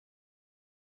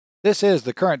This is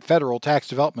the current federal tax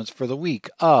developments for the week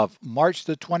of March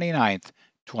the 29th,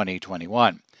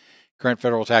 2021. Current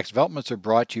federal tax developments are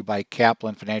brought to you by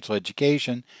Kaplan Financial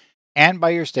Education and by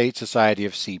your state society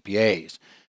of CPAs.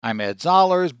 I'm Ed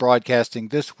Zollers, broadcasting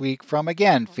this week from,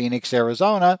 again, Phoenix,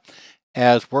 Arizona,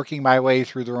 as working my way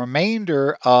through the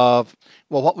remainder of,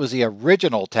 what was the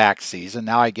original tax season.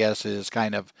 Now I guess is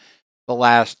kind of the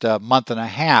last month and a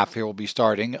half here will be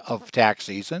starting of tax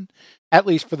season, at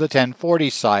least for the 1040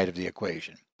 side of the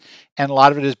equation. And a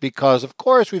lot of it is because, of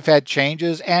course, we've had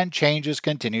changes and changes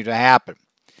continue to happen.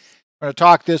 We're going to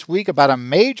talk this week about a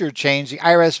major change the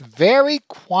IRS very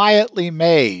quietly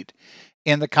made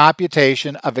in the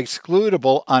computation of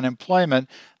excludable unemployment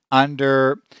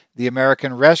under the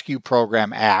American Rescue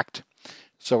Program Act.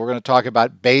 So we're going to talk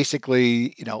about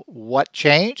basically, what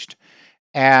changed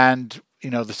and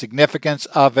the significance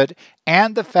of it,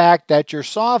 and the fact that your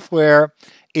software,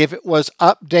 if it was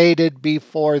updated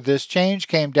before this change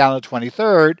came down the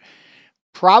 23rd,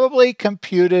 probably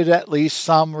computed at least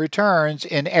some returns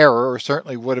in error, or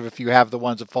certainly would have if you have the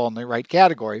ones that fall in the right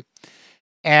category.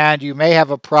 And you may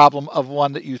have a problem of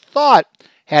one that you thought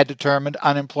had determined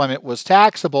unemployment was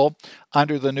taxable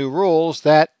under the new rules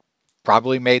that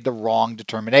probably made the wrong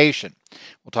determination.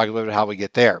 We'll talk a little bit how we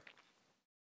get there.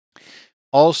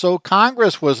 Also,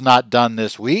 Congress was not done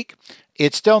this week.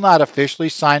 It's still not officially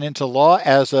signed into law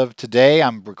as of today.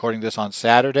 I'm recording this on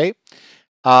Saturday,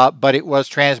 but it was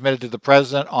transmitted to the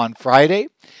president on Friday.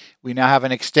 We now have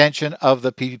an extension of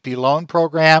the PPP loan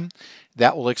program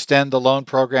that will extend the loan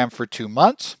program for 2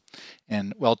 months.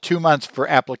 And 2 months for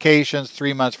applications,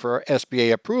 3 months for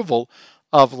SBA approval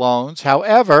of loans.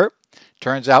 However,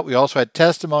 turns out we also had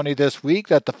testimony this week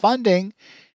that the funding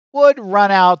would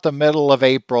run out the middle of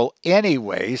April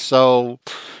anyway. So,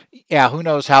 who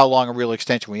knows how long a real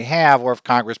extension we have, or if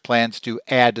Congress plans to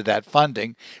add to that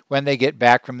funding when they get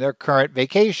back from their current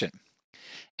vacation.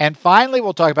 And finally,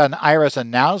 we'll talk about an IRS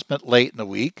announcement late in the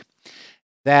week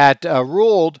that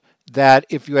ruled that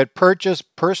if you had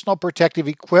purchased personal protective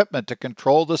equipment to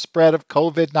control the spread of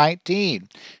COVID-19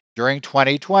 during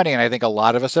 2020, and I think a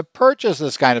lot of us have purchased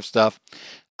this kind of stuff,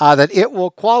 that it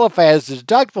will qualify as a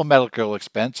deductible medical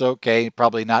expense. Okay,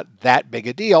 probably not that big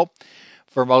a deal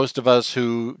for most of us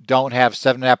who don't have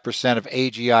 7.5% of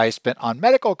AGI spent on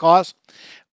medical costs,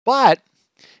 but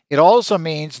it also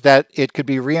means that it could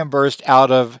be reimbursed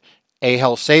out of a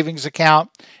health savings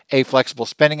account, a flexible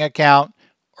spending account,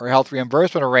 or health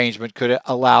reimbursement arrangement could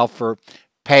allow for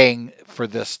paying for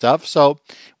this stuff. So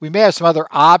we may have some other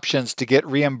options to get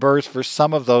reimbursed for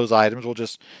some of those items. We'll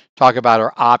just talk about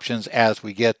our options as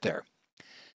we get there.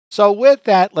 So with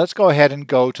that, let's go ahead and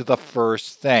go to the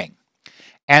first thing.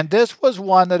 And this was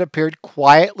one that appeared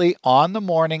quietly on the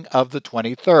morning of the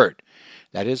 23rd.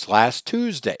 That is last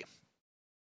Tuesday.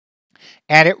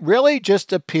 And it really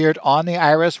just appeared on the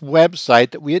IRS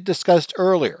website that we had discussed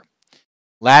earlier.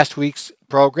 Last week's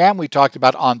program, we talked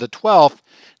about on the 12th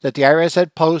that the IRS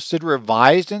had posted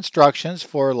revised instructions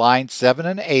for lines 7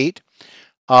 and 8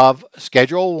 of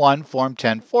Schedule 1, Form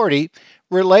 1040,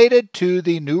 related to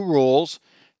the new rules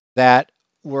that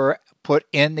were put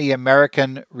in the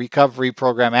American Recovery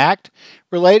Program Act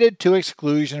related to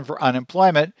exclusion for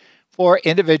unemployment for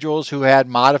individuals who had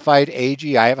modified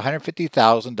AGI of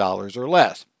 $150,000 or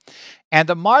less. And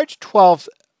the March 12th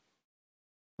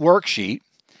worksheet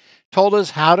told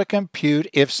us how to compute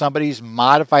if somebody's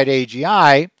modified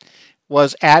AGI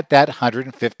was at that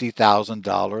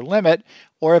 $150,000 limit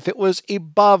or if it was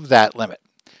above that limit.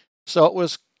 So it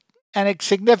was a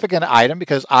significant item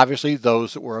because obviously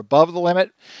those that were above the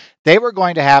limit, they were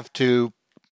going to have to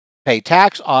pay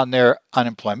tax on their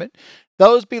unemployment.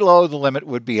 Those below the limit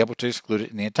would be able to exclude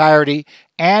it in the entirety,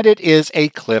 and it is a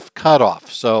cliff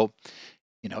cutoff. So,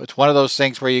 it's one of those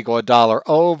things where you go $1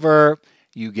 over,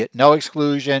 you get no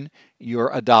exclusion.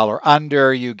 You're $1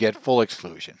 under, you get full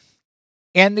exclusion.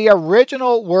 In the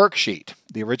original worksheet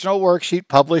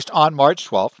published on March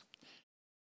 12th,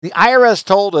 the IRS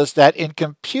told us that in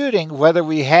computing whether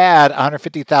we had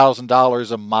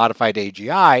 $150,000 of modified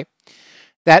AGI,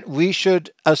 that we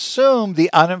should assume the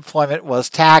unemployment was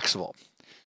taxable.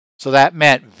 So that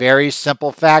meant very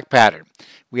simple fact pattern.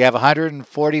 We have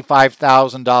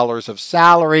 $145,000 of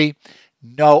salary,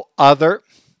 no other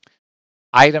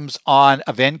items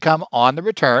of income on the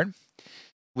return.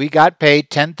 We got paid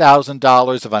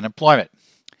 $10,000 of unemployment.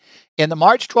 In the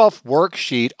March 12th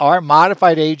worksheet, our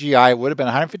modified AGI would have been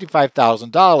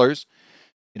 $155,000.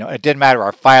 It didn't matter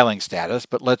our filing status,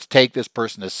 but let's take this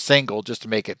person as single just to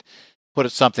put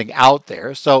something out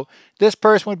there. So this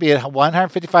person would be at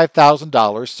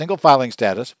 $155,000, single filing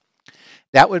status.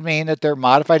 That would mean that their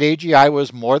modified AGI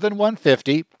was more than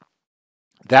 $150,000.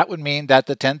 that would mean that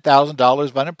the $10,000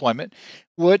 of unemployment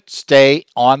would stay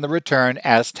on the return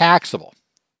as taxable.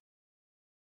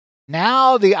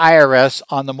 Now the IRS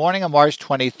on the morning of March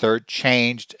 23rd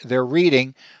changed their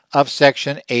reading of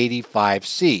Section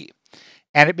 85C.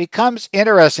 And it becomes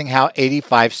interesting how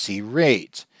 85C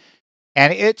reads.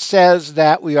 And it says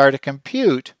that we are to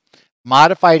compute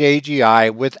modified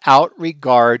AGI without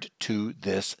regard to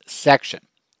this section.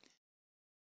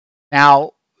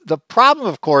 Now, the problem,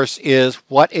 of course, is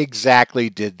what exactly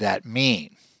did that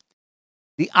mean?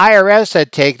 The IRS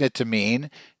had taken it to mean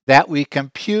that we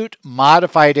compute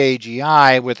modified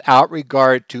AGI without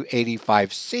regard to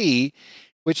 85C,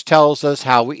 which tells us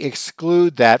how we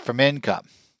exclude that from income.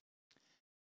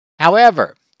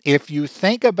 However, if you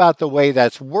think about the way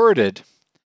that's worded,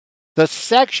 the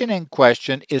section in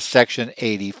question is Section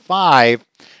 85,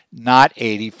 not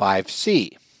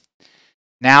 85C.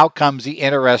 Now comes the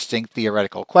interesting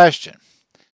theoretical question.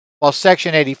 While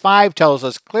Section 85 tells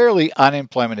us clearly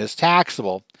unemployment is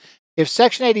taxable, if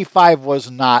Section 85 was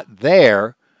not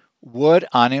there, would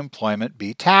unemployment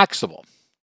be taxable?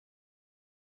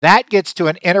 That gets to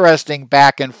an interesting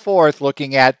back and forth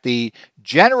looking at the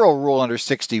general rule under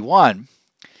 61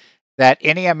 that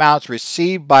any amounts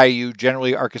received by you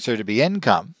generally are considered to be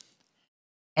income.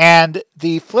 And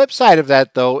the flip side of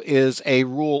that, though, is a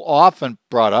rule often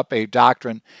brought up, a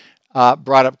doctrine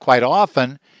brought up quite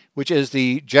often, which is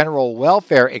the general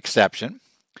welfare exception,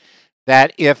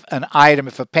 that if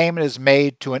a payment is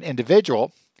made to an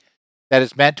individual that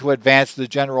is meant to advance the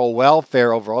general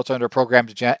welfare overall, it's under a program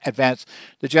to advance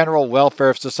the general welfare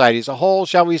of society as a whole,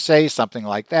 shall we say, something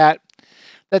like that,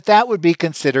 that would be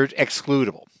considered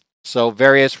excludable. So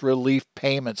various relief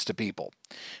payments to people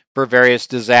for various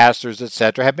disasters,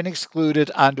 etc., have been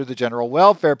excluded under the general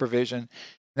welfare provision. And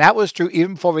that was true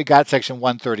even before we got Section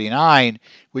 139,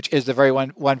 which is the very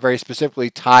one very specifically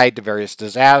tied to various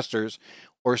disasters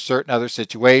or certain other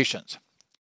situations.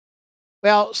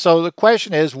 Well, so the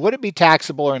question is, would it be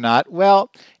taxable or not?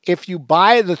 Well, if you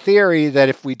buy the theory that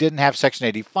if we didn't have Section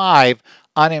 85,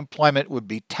 unemployment would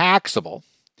be taxable,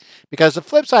 because the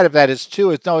flip side of that is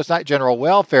no, it's not general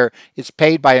welfare. It's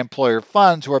paid by employer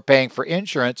funds who are paying for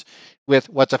insurance with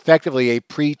what's effectively a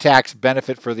pre-tax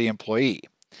benefit for the employee.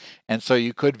 And so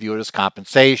you could view it as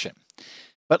compensation.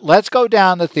 But let's go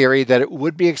down the theory that it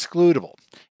would be excludable.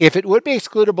 If it would be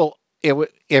excludable, if it would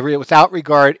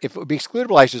be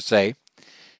excludable, I should say,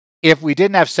 if we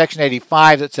didn't have Section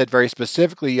 85 that said very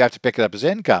specifically you have to pick it up as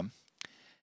income,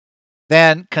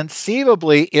 then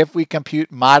conceivably, if we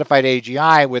compute modified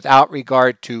AGI without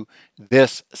regard to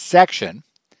this section,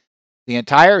 the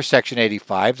entire Section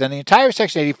 85, then the entire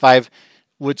Section 85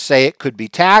 would say it could be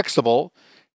taxable.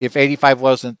 If 85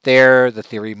 wasn't there, the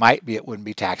theory might be it wouldn't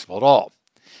be taxable at all.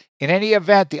 In any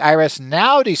event, the IRS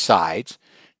now decides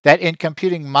that in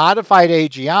computing modified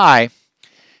AGI,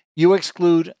 you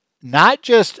exclude not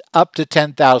just up to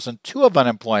 $10,002 of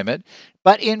unemployment,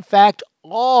 but in fact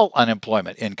all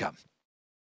unemployment income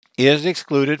is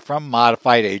excluded from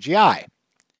modified AGI.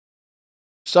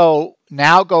 So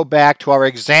now go back to our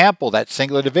example, that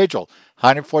single individual,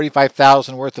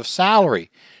 $145,000 worth of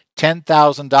salary,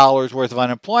 $10,000 worth of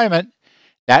unemployment.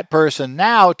 That person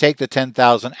now take the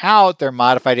 $10,000 out, their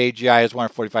modified AGI is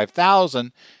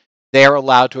 $145,000. They're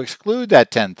allowed to exclude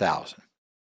that $10,000.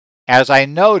 As I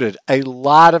noted, a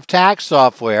lot of tax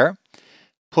software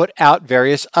put out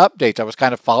various updates. I was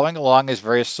kind of following along as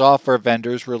various software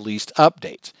vendors released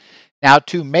updates. Now,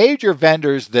 two major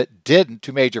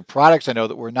products I know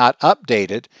that were not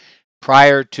updated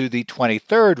prior to the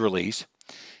 23rd release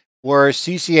were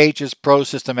CCH's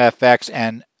ProSystem FX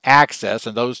and Access,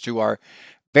 and those two are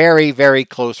very, very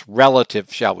close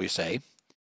relative, shall we say.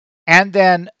 And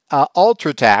then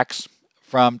UltraTax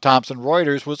from Thomson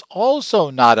Reuters was also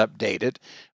not updated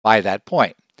by that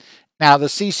point. Now, the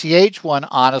CCH one,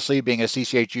 honestly, being a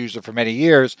CCH user for many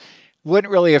years,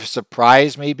 wouldn't really have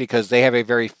surprised me because they have a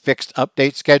very fixed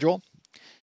update schedule.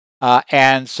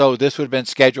 And so this would have been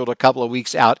scheduled a couple of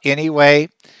weeks out anyway.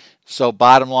 So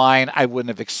bottom line, I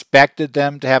wouldn't have expected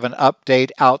them to have an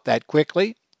update out that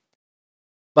quickly.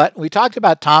 But we talked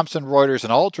about Thomson Reuters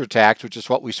and UltraTax, which is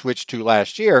what we switched to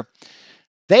last year.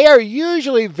 They are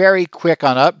usually very quick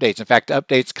on updates. In fact,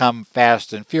 updates come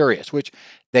fast and furious, which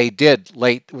they did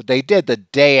the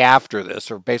day after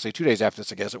this, or basically 2 days after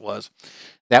this, I guess it was,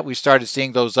 that we started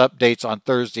seeing those updates on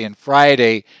Thursday and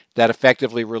Friday that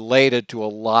effectively related to a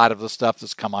lot of the stuff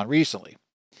that's come on recently.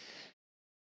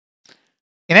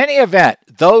 In any event,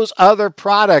 those other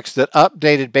products that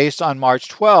updated based on March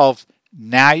 12th,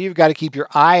 now you've got to keep your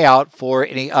eye out for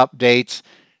any updates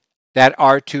that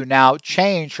are to now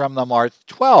change from the March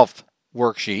 12th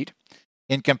worksheet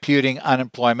in computing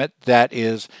unemployment that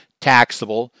is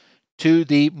taxable to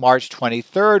the March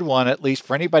 23rd one, at least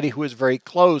for anybody who is very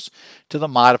close to the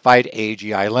modified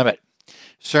AGI limit.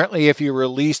 Certainly, if you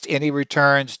released any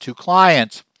returns to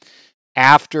clients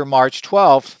after March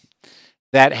 12th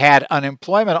that had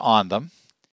unemployment on them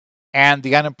and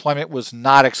the unemployment was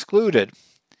not excluded,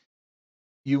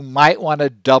 you might want to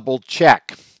double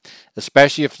check,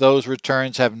 especially if those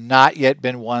returns have not yet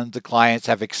been ones the clients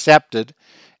have accepted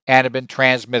and have been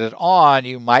transmitted on.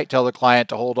 You might tell the client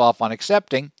to hold off on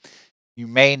accepting. You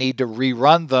may need to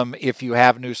rerun them if you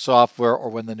have new software or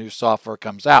when the new software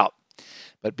comes out.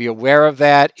 But be aware of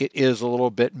that. It is a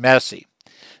little bit messy.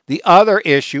 The other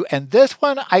issue, and this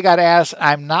one I got asked,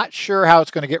 I'm not sure how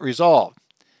it's going to get resolved.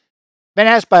 Been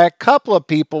asked by a couple of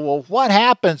people, well, what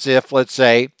happens if, let's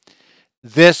say,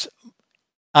 this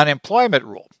unemployment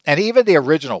rule, and even the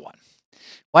original one,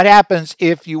 what happens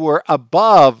if you were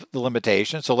above the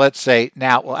limitation? So let's say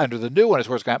now, well, under the new one is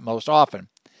where it's got most often.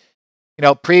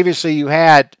 Previously you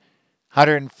had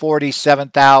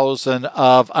 $147,000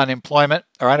 of unemployment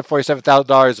or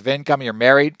 $147,000 of income. You're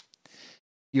married.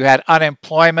 You had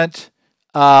unemployment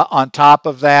on top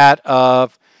of that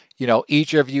of,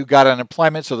 each of you got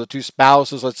unemployment. So the two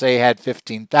spouses, let's say, had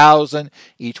 $15,000,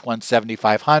 each one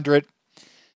 $7,500.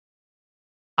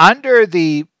 Under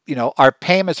the, our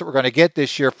payments that we're going to get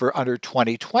this year for under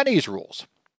 2020's rules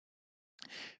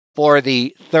for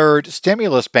the third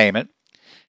stimulus payment,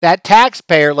 that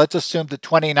taxpayer, let's assume that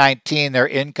 2019, their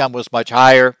income was much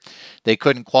higher. They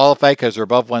couldn't qualify because they're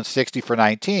above 160 for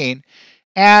 19.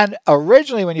 And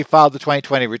originally, when you filed the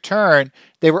 2020 return,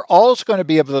 they were also going to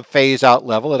be able to phase out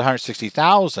level at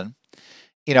 160,000,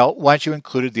 once you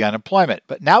included the unemployment.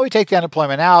 But now we take the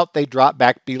unemployment out, they drop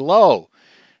back below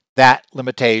that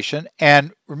limitation.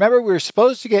 And remember, we were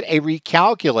supposed to get a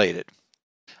recalculated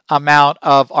amount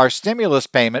of our stimulus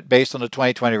payment based on the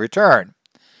 2020 return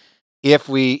if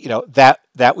we,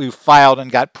 that we filed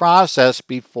and got processed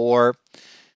before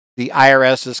the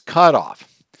IRS's cutoff.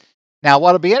 Now,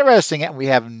 what'll be interesting, and we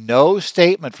have no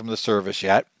statement from the service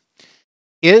yet,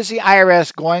 is the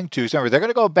IRS going to, remember, they're going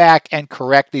to go back and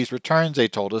correct these returns they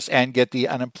told us and get the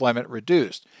unemployment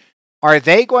reduced. Are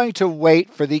they going to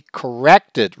wait for the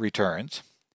corrected returns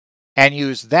and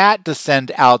use that to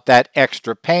send out that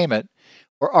extra payment?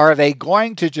 Or are they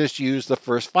going to just use the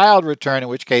first filed return, in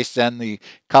which case then the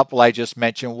couple I just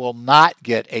mentioned will not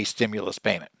get a stimulus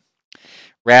payment?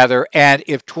 Rather, and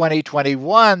if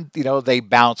 2021, they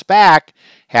bounce back,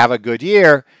 have a good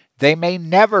year, they may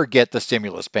never get the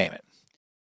stimulus payment.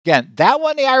 Again, that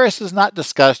one the IRS has not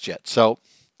discussed yet. So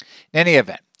in any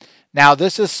event, now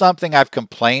this is something I've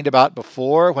complained about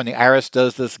before when the IRS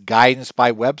does this guidance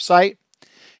by website.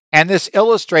 And this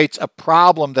illustrates a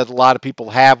problem that a lot of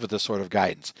people have with this sort of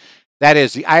guidance. That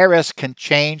is, the IRS can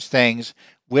change things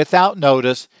without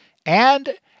notice,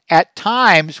 and at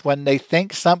times when they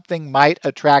think something might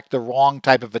attract the wrong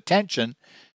type of attention,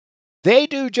 they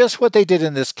do just what they did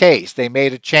in this case. They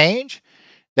made a change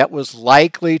that was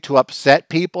likely to upset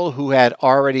people who had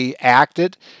already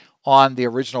acted on the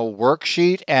original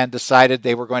worksheet and decided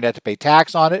they were going to have to pay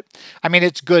tax on it. I mean,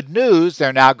 it's good news.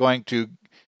 They're now going to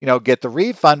get the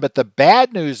refund. But the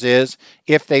bad news is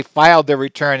if they filed their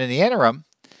return in the interim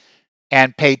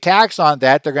and pay tax on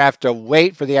that, they're going to have to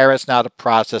wait for the IRS now to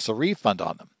process a refund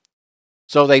on them.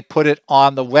 So they put it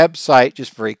on the website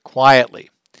just very quietly.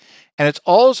 And it's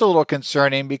also a little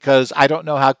concerning because I don't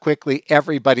know how quickly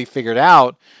everybody figured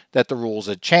out that the rules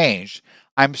had changed.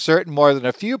 I'm certain more than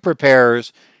a few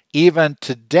preparers, even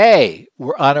today,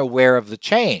 were unaware of the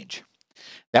change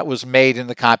that was made in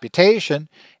the computation.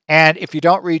 And if you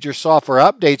don't read your software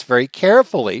updates very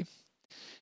carefully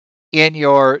in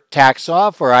your tax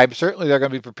software, I'm certainly there are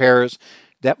going to be preparers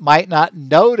that might not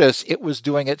notice it was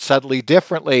doing it subtly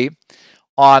differently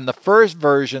on the first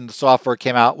version the software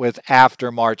came out with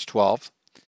after March 12th,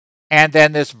 and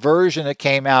then this version that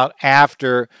came out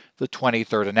after the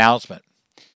 23rd announcement.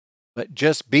 But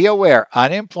just be aware,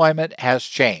 unemployment has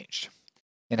changed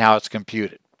in how it's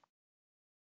computed.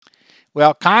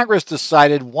 Well, Congress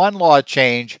decided one law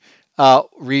change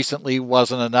recently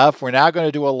wasn't enough. We're now going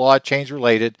to do a law change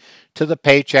related to the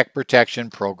Paycheck Protection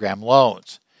Program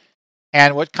loans.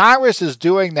 And what Congress is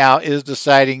doing now is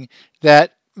deciding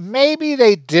that maybe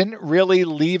they didn't really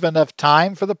leave enough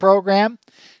time for the program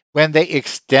when they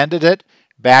extended it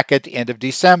back at the end of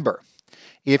December.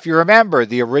 If you remember,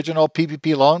 the original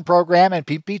PPP loan program and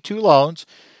PPP2 loans,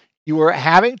 you were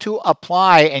having to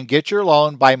apply and get your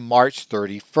loan by March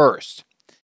 31st.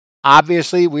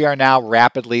 Obviously, we are now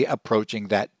rapidly approaching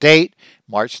that date.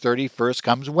 March 31st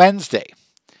comes Wednesday.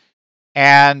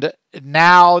 And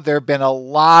now there have been a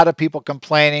lot of people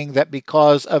complaining that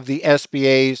because of the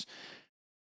SBA's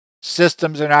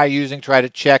systems they're now using to try to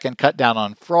check and cut down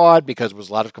on fraud, because there was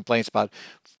a lot of complaints about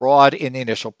fraud in the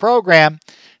initial program,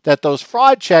 that those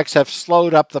fraud checks have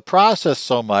slowed up the process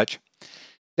so much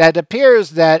that it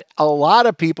appears that a lot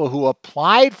of people who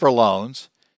applied for loans,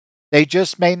 they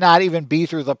just may not even be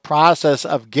through the process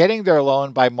of getting their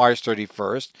loan by March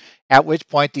 31st, at which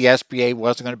point the SBA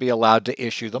wasn't going to be allowed to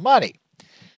issue the money.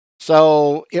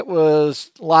 So it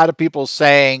was a lot of people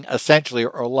saying, essentially,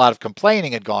 or a lot of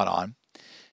complaining had gone on,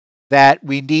 that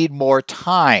we need more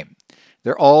time.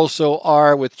 There also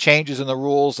are, with changes in the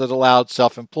rules that allowed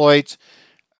self-employed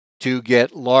to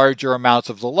get larger amounts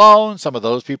of the loan, some of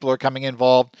those people are coming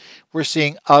involved. We're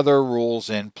seeing other rules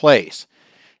in place.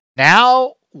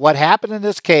 Now, what happened in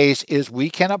this case is we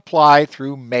can apply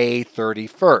through May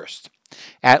 31st.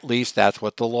 At least that's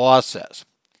what the law says.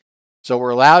 So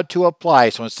we're allowed to apply.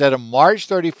 So instead of March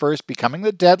 31st becoming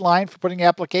the deadline for putting the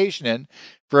application in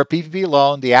for a PPP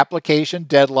loan, the application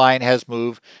deadline has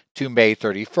moved to May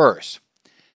 31st.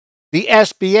 The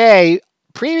SBA,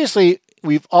 previously,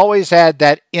 we've always had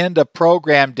that end of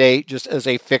program date just as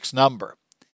a fixed number,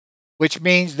 which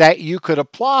means that you could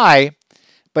apply,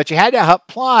 but you had to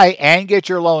apply and get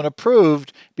your loan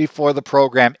approved before the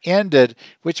program ended,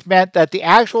 which meant that the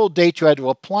actual date you had to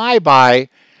apply by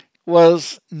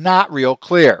was not real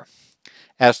clear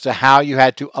as to how you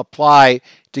had to apply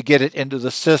to get it into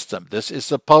the system. This is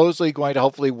supposedly going to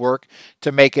hopefully work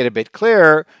to make it a bit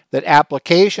clearer that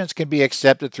applications can be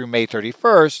accepted through May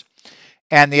 31st,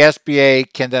 and the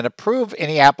SBA can then approve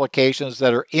any applications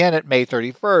that are in at May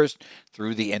 31st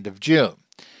through the end of June.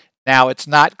 Now, it's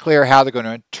not clear how they're going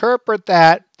to interpret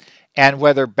that and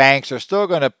whether banks are still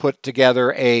going to put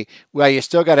together well, you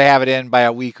still got to have it in by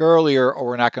a week earlier or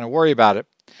we're not going to worry about it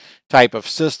type of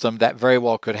system. That very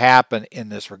well could happen in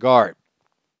this regard.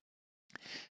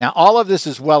 Now, all of this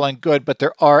is well and good, but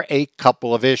there are a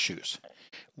couple of issues.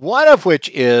 One of which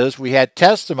is we had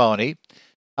testimony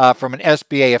from an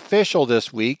SBA official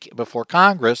this week before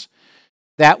Congress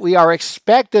that we are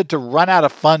expected to run out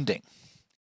of funding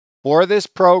for this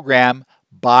program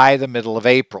by the middle of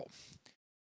April.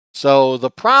 So the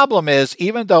problem is,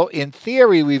 even though in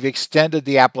theory we've extended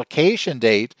the application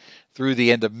date through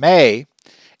the end of May,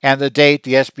 and the date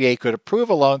the SBA could approve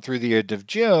a loan through the end of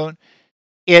June,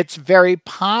 it's very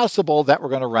possible that we're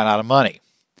going to run out of money.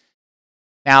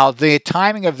 Now, the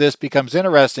timing of this becomes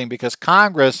interesting because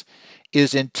Congress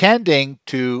is intending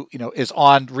to, is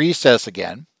on recess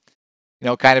again,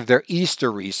 kind of their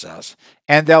Easter recess,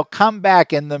 and they'll come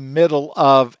back in the middle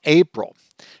of April,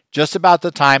 just about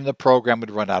the time the program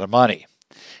would run out of money.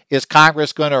 Is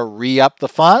Congress going to re-up the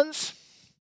funds?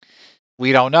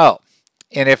 We don't know.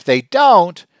 And if they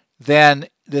don't, then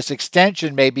this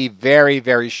extension may be very,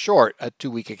 very short, a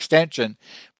 2-week extension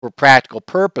for practical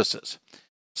purposes.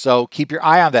 So keep your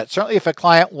eye on that. Certainly, if a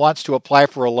client wants to apply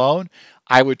for a loan,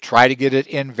 I would try to get it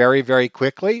in very, very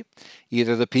quickly,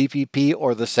 either the PPP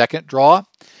or the second draw.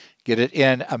 Get it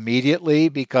in immediately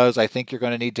because I think you're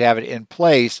going to need to have it in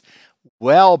place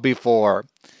well before,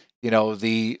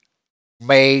 the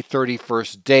May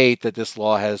 31st date that this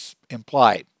law has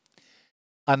implied.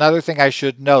 Another thing I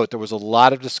should note, there was a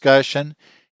lot of discussion,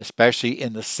 especially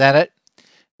in the Senate,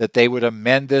 that they would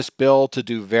amend this bill to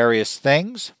do various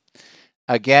things.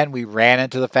 Again, we ran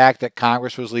into the fact that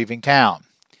Congress was leaving town.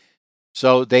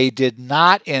 So they did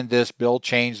not in this bill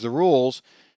change the rules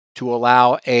to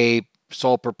allow a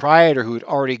sole proprietor who had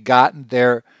already gotten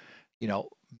their,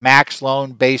 max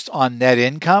loan based on net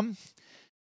income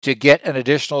to get an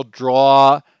additional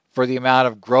draw for the amount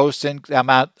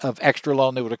of extra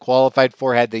loan they would have qualified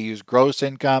for had they used gross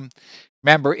income.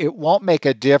 Remember, it won't make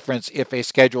a difference if a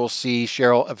Schedule C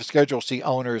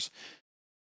owner's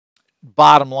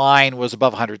bottom line was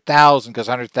above $100,000, because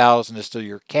 $100,000 is still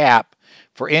your cap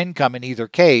for income in either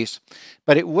case.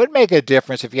 But it would make a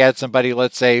difference if you had somebody,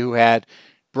 let's say, who had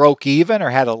broke even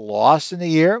or had a loss in the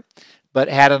year, but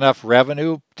had enough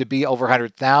revenue to be over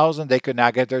 $100,000, they could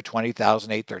now get their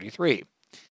 $20,833.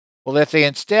 Well, if they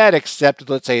instead accepted,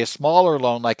 let's say, a smaller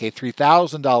loan, like a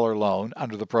 $3,000 loan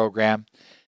under the program,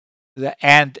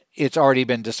 and it's already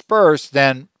been dispersed,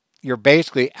 then you're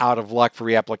basically out of luck for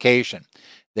reapplication.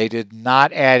 They did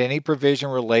not add any provision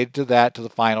related to that to the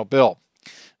final bill.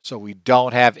 So we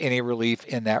don't have any relief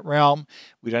in that realm.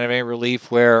 We don't have any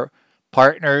relief where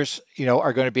partners,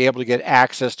 are going to be able to get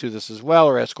access to this as well,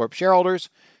 or S Corp shareholders,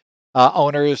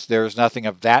 owners. There's nothing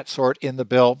of that sort in the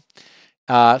bill.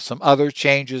 Some other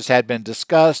changes had been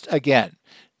discussed. Again,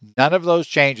 none of those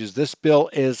changes. This bill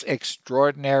is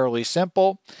extraordinarily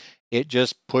simple. It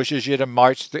just pushes you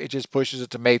to It just pushes it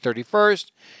to May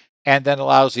 31st. and then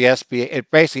allows the SBA,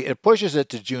 it pushes it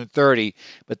to June 30,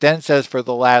 but then says for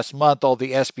the last month, all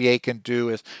the SBA can do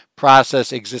is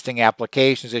process existing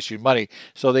applications, issue money,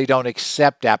 so they don't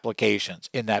accept applications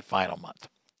in that final month.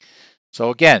 So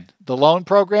again, the loan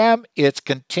program, it's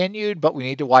continued, but we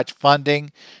need to watch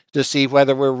funding to see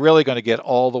whether we're really going to get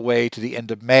all the way to the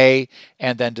end of May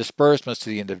and then disbursements to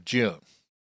the end of June.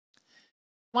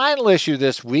 Final issue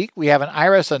this week, we have an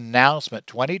IRS announcement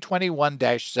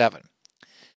 2021-7.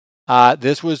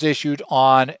 This was issued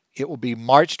on, it will be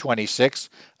March 26th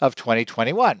of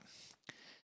 2021.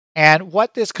 And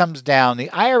what this comes down, the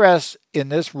IRS in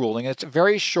this ruling, it's a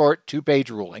very short 2-page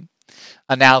ruling,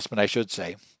 announcement I should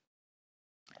say,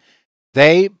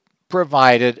 they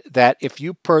provided that if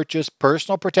you purchase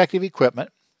personal protective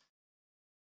equipment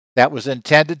that was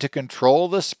intended to control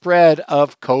the spread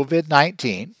of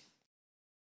COVID-19,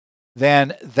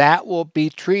 then that will be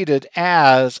treated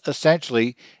as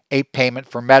essentially a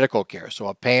payment for medical care. So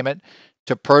a payment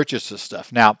to purchase this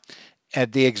stuff. Now,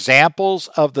 the examples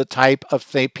of the type of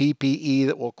PPE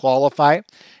that will qualify,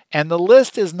 and the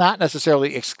list is not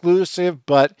necessarily exclusive,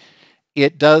 but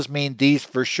it does mean these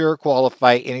for sure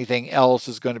qualify. Anything else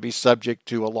is going to be subject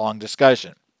to a long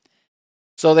discussion.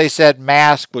 So they said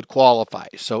mask would qualify.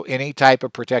 So any type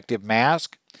of protective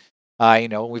mask.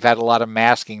 We've had a lot of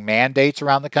masking mandates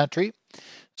around the country.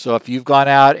 So if you've gone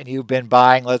out and you've been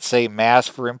buying, let's say,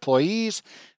 masks for employees,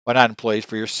 well, not employees,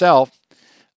 for yourself,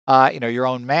 your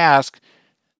own mask,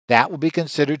 that will be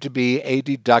considered to be a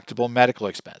deductible medical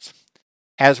expense.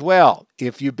 As well,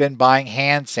 if you've been buying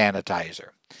hand sanitizer.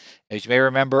 As you may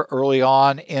remember, early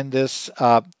on in this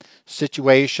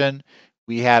situation,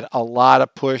 we had a lot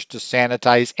of push to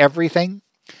sanitize everything.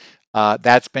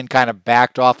 That's been kind of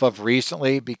backed off of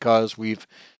recently because we've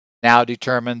now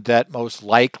determined that most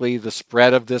likely the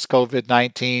spread of this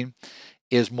COVID-19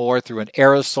 is more through an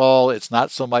aerosol. It's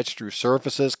not so much through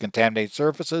surfaces, contaminated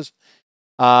surfaces.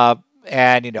 And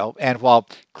while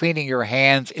cleaning your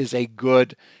hands is a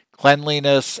good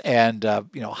cleanliness and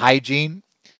hygiene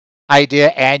idea,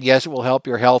 and yes, it will help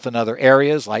your health in other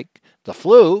areas like the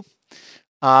flu,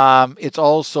 it's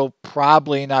also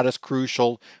probably not as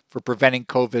crucial for preventing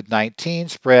COVID-19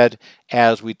 spread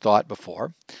as we thought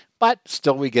before. But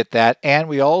still we get that, and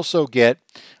we also get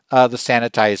the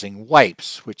sanitizing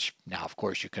wipes, which now, of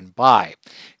course, you can buy.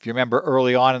 If you remember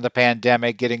early on in the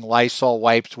pandemic, getting Lysol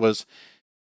wipes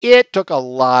it took a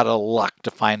lot of luck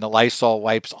to find the Lysol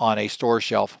wipes on a store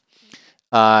shelf.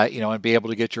 And be able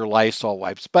to get your Lysol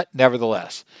wipes. But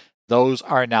nevertheless, those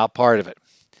are now part of it.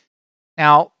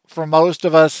 Now, for most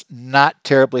of us, not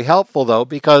terribly helpful, though,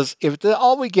 because if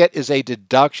all we get is a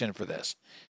deduction for this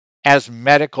as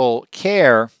medical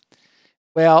care,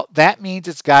 well, that means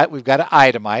we've got to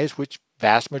itemize, which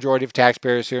vast majority of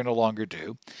taxpayers here no longer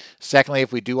do. Secondly,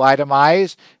 if we do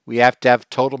itemize, we have to have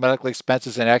total medical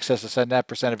expenses in excess of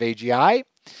 7% of AGI.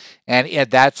 And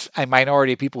that's a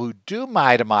minority of people who do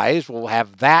itemize will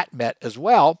have that met as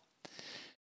well.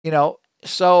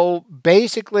 So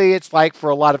basically it's like for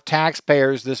a lot of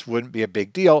taxpayers, this wouldn't be a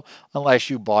big deal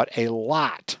unless you bought a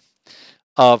lot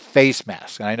of face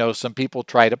masks. And I know some people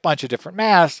tried a bunch of different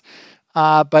masks,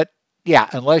 but yeah,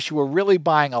 unless you were really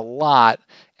buying a lot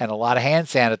and a lot of hand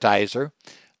sanitizer,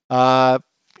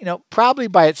 probably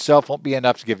by itself won't be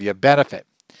enough to give you a benefit.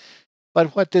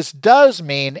 But what this does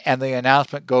mean, and the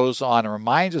announcement goes on and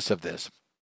reminds us of this,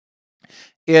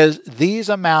 is these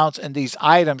amounts and these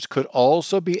items could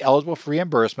also be eligible for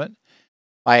reimbursement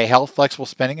by a health flexible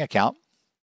spending account,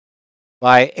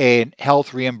 by a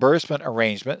health reimbursement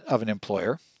arrangement of an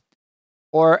employer,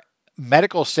 or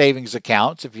medical savings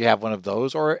accounts, if you have one of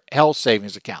those, or health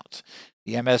savings accounts,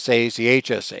 the MSAs, the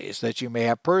HSAs that you may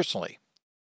have personally.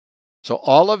 So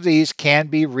all of these can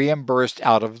be reimbursed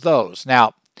out of those.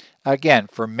 Now, again,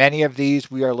 for many of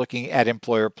these, we are looking at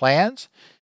employer plans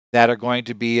that are going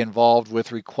to be involved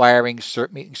with meeting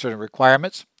certain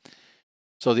requirements.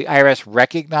 So the IRS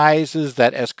recognizes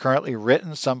that as currently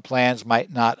written, some plans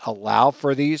might not allow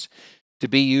for these to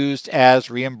be used as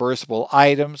reimbursable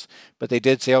items, but they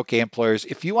did say, okay, employers,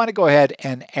 if you want to go ahead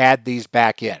and add these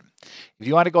back in, if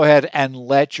you want to go ahead and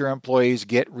let your employees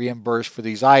get reimbursed for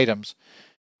these items,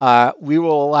 we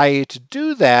will allow you to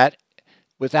do that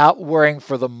without worrying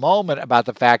for the moment about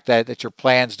the fact that your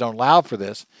plans don't allow for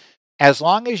this, as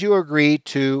long as you agree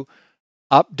to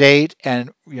update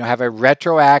and have a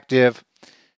retroactive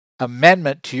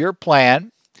amendment to your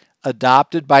plan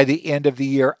adopted by the end of the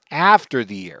year after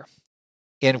the year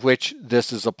in which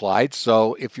this is applied.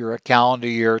 So if you're a calendar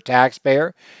year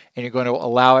taxpayer and you're going to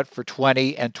allow it for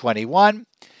 20 and 21,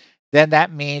 then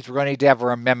that means we're going to need to have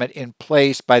our amendment in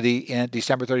place by the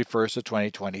December 31st of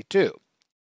 2022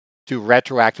 to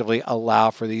retroactively allow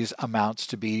for these amounts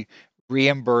to be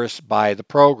reimbursed by the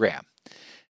program.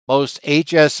 Most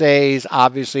HSAs,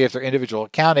 obviously, if they're individual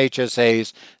account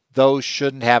HSAs, those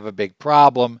shouldn't have a big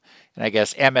problem. And I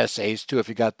guess MSAs too, if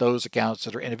you got those accounts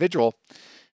that are individual,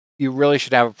 you really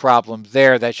should have a problem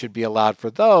there. That should be allowed for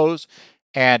those.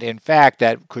 And in fact,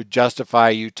 that could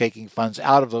justify you taking funds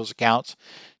out of those accounts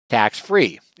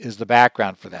tax-free is the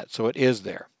background for that. So it is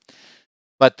there.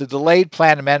 But the delayed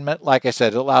plan amendment, like I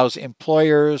said, it allows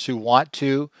employers who want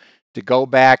to go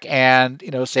back and,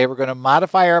 say we're going to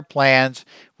modify our plans,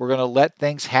 we're going to let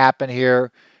things happen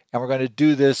here, and we're going to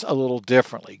do this a little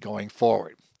differently going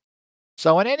forward.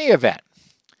 So in any event,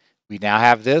 we now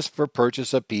have this for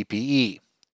purchase of PPE.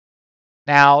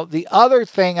 Now, the other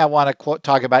thing I want to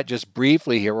talk about just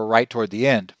briefly here, we're right toward the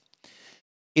end,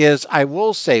 is I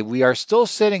will say we are still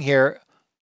sitting here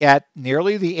at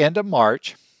nearly the end of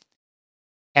March.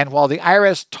 And while the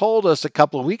IRS told us a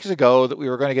couple of weeks ago that we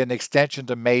were going to get an extension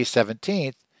to May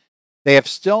 17th, they have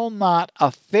still not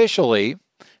officially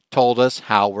told us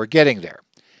how we're getting there.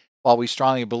 While we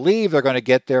strongly believe they're going to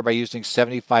get there by using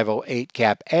 7508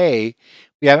 Cap A,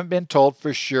 we haven't been told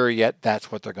for sure yet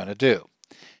that's what they're going to do.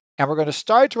 And we're going to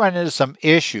start to run into some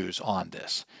issues on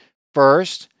this.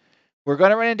 First, we're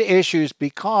going to run into issues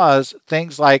because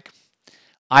things like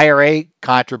IRA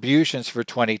contributions for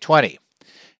 2020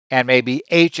 and maybe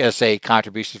HSA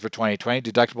contributions for 2020,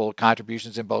 deductible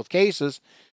contributions in both cases,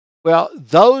 well,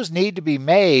 those need to be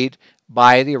made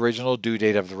by the original due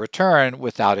date of the return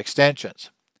without extensions.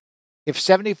 If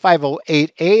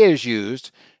 7508A is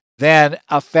used, then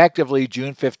effectively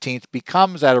June 15th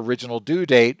becomes that original due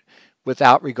date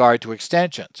without regard to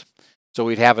extensions. So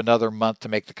we'd have another month to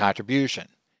make the contribution.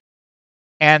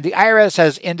 And the IRS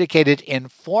has indicated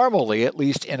informally, at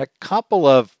least in a couple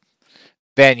of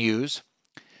venues,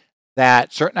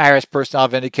 that certain IRS personnel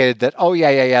have indicated that, oh,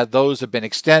 yeah, those have been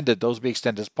extended. Those will be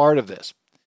extended as part of this.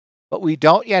 But we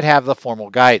don't yet have the formal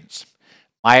guidance.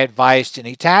 My advice to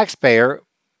any taxpayer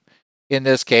in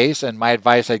this case, and my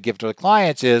advice I'd give to the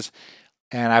clients is,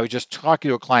 and I was just talking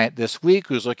to a client this week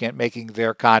who's looking at making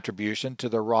their contribution to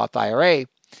their Roth IRA,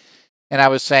 and I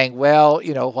was saying, well,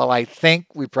 while I think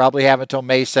we probably have until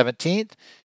May 17th,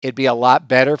 it'd be a lot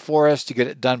better for us to get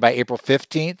it done by April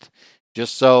 15th,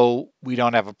 just so we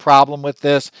don't have a problem with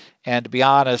this. And to be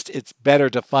honest, it's better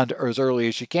to fund as early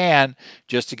as you can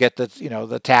just to get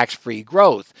the tax-free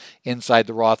growth inside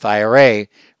the Roth IRA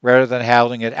rather than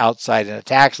having it outside in a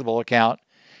taxable account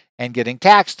and getting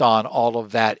taxed on all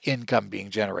of that income being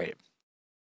generated.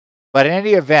 But in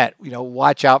any event,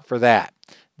 watch out for that.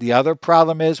 The other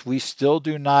problem is we still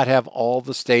do not have all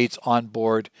the states on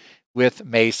board with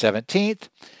May 17th.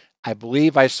 I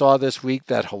believe I saw this week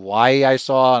that Hawaii, I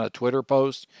saw on a Twitter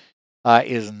post,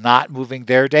 is not moving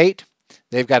their date.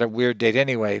 They've got a weird date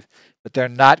anyway, but they're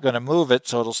not going to move it,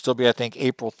 so it'll still be, I think,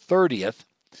 April 30th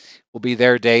will be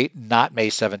their date, not May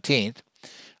 17th.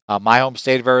 My home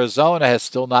state of Arizona has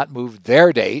still not moved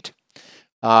their date,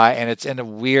 and it's in a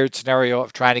weird scenario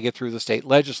of trying to get through the state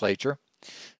legislature.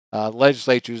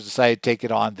 Legislatures decided to take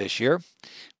it on this year.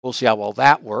 We'll see how well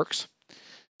that works.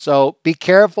 So be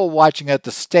careful watching at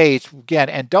the states. Again,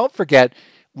 and don't forget,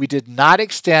 we did not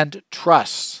extend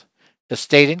trusts,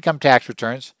 estate income tax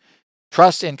returns,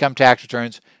 trust income tax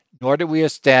returns, nor did we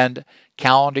extend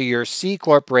calendar year C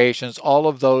corporations. All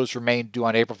of those remain due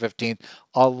on April 15th,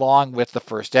 along with the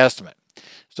first estimate.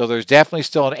 So there's definitely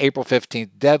still an April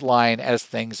 15th deadline as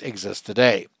things exist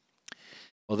today.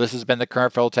 Well, this has been the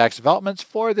current federal tax developments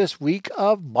for this week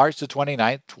of March the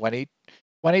 29th,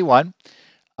 2021.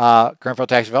 Current federal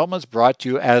tax developments brought to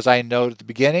you, as I noted at the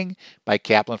beginning, by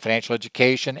Kaplan Financial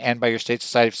Education and by your State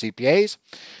Society of CPAs.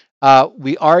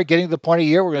 We are getting to the point of the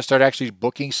year we're going to start actually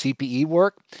booking CPE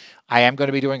work. I am going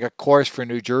to be doing a course for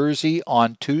New Jersey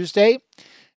on Tuesday.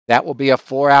 That will be a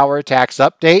 4-hour tax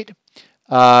update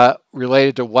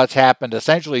related to what's happened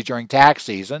essentially during tax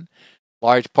season.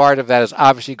 Large part of that is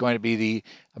obviously going to be the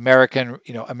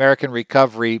American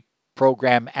Recovery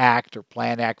Program Act or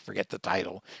Plan Act, forget the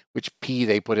title, which P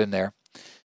they put in there,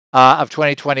 of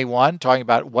 2021, talking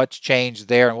about what's changed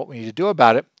there and what we need to do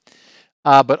about it,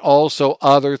 but also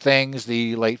other things,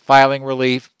 the late filing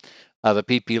relief, the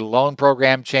PP loan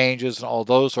program changes, and all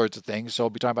those sorts of things. So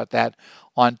we'll be talking about that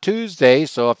on Tuesday.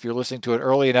 So if you're listening to it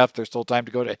early enough, there's still time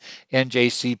to go to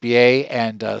NJCPA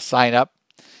and sign up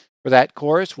for that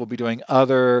course. We'll be doing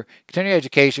other continuing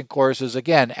education courses,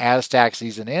 again, as tax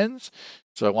season ends.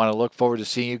 So I want to look forward to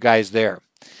seeing you guys there.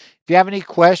 If you have any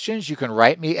questions, you can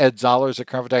write me at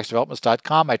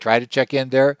zollers@currentfederaltaxdevelopments.com. I try to check in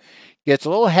there. It's a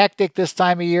little hectic this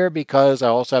time of year because I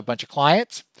also have a bunch of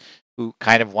clients who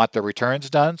kind of want their returns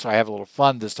done. So I have a little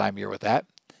fun this time of year with that.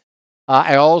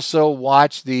 I also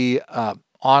watch the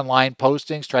online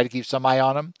postings, try to keep some eye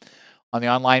on them, on the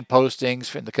online postings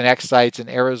from the Connect sites in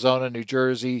Arizona, New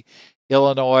Jersey,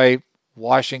 Illinois,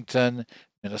 Washington,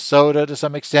 Minnesota to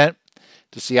some extent,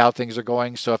 to see how things are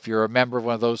going. So if you're a member of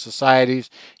one of those societies,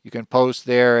 you can post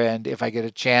there, and if I get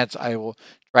a chance, I will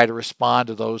try to respond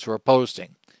to those who are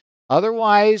posting.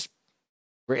 Otherwise,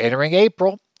 we're entering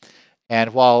April,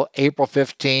 and while April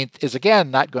 15th is,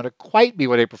 again, not going to quite be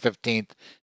what April 15th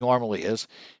normally is,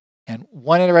 and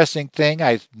one interesting thing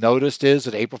I've noticed is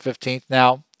that April 15th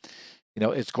now,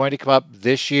 it's going to come up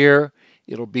this year.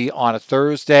 It'll be on a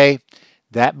Thursday.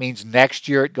 That means next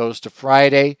year it goes to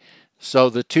Friday.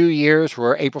 So the 2 years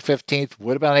where April 15th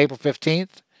would have been on April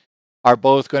 15th are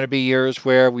both going to be years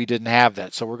where we didn't have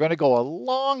that. So we're going to go a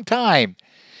long time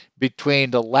between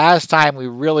the last time we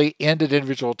really ended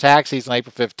individual tax season on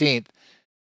April 15th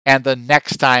and the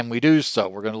next time we do so.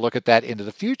 We're going to look at that into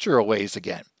the future a ways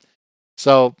again.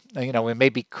 So, we may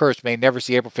be cursed, may never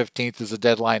see April 15th as a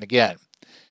deadline again.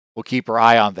 We'll keep our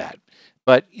eye on that.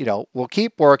 But, we'll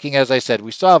keep working. As I said,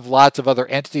 we still have lots of other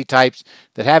entity types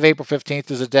that have April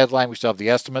 15th as a deadline. We still have the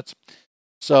estimates.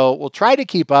 So we'll try to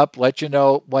keep up, let you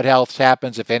know what else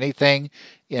happens, if anything,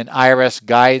 in IRS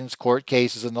guidance, court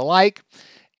cases, and the like,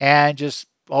 and just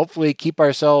hopefully keep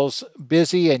ourselves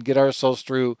busy and get ourselves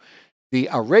through the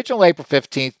original April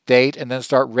 15th date and then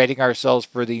start readying ourselves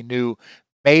for the new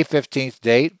May 15th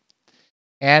date.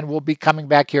 And we'll be coming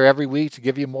back here every week to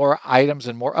give you more items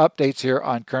and more updates here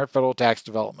on current federal tax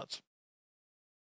developments.